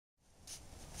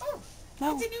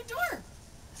No. It's a new door.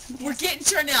 We're getting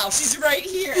Charnel. She's right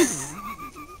here.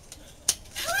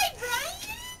 Hi,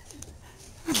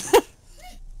 Brian.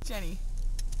 Jenny,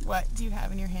 what do you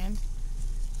have in your hand?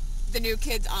 The New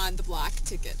Kids on the Block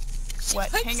ticket. What?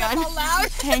 Hang on. All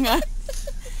loud. Hang on.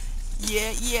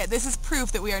 Yeah. This is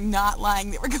proof that we are not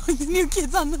lying that we're going to New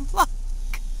Kids on the Block.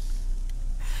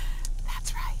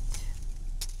 That's right.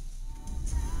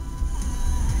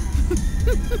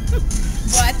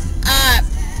 What's up?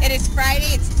 It is Friday.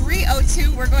 It's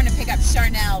 3:02. We're going to pick up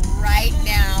Charnel right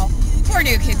now for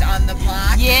New Kids on the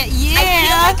Block. Yeah. I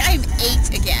feel like I'm 8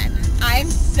 again. I'm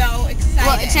so excited.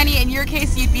 Well, Jenny, in your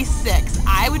case, you'd be 6.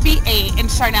 I would be 8, and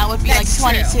Charnel would be That's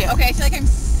like 22. True. Okay, I feel like I'm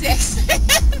 6.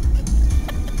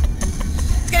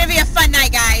 It's going to be a fun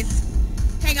night, guys.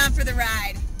 Hang on for the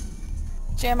ride.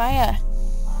 Jeremiah,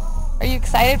 are you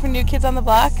excited for New Kids on the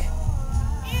Block?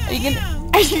 Yeah,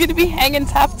 Are you gonna be hanging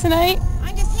tough tonight?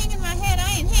 I'm just hanging my head.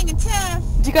 I ain't hanging tough.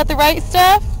 You got the right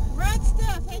stuff? Right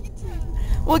stuff, hanging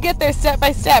tough. We'll get there step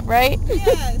by step, right?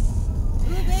 Yes.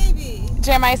 Ooh, baby.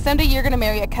 Jeremiah, someday you're gonna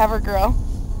marry a cover girl.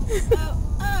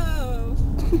 Oh.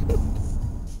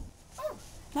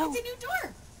 No. It's a new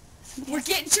door. We're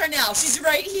getting Charnel. She's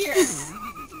right here.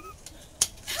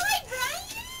 Hi, Brian.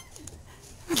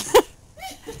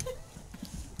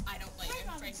 I don't like it,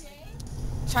 frankly.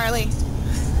 Charlie,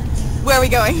 where are we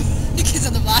going? New Kids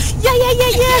on the Block.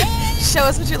 Yeah. Show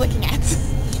us what you're looking at.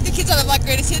 New Kids on the Block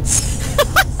greatest hits.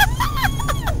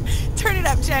 Turn it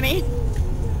up, Jenny.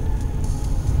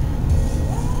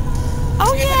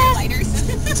 Oh, Do you have yeah. your lighters?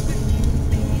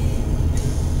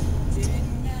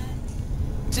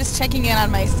 Just checking in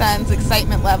on my son's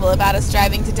excitement level about us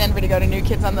driving to Denver to go to New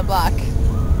Kids on the Block.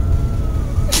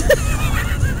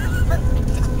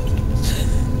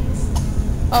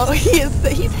 Oh, he's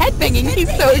headbanging. He's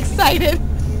so excited.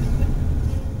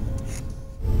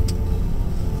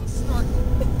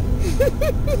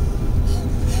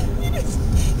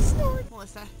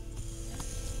 Melissa,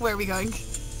 where are we going?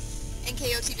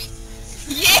 NKOTV.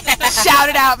 Yeah! Shout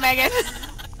it out, Megan.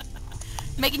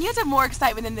 Megan, you have to have more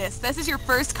excitement than this. This is your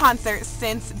first concert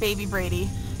since Baby Brady.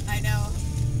 I know.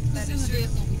 That is true.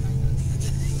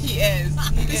 He is.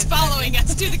 He's following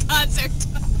us to the concert.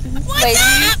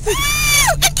 Ladies.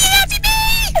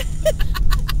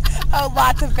 Oh,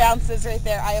 lots of bounces right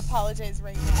there. I apologize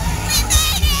right now.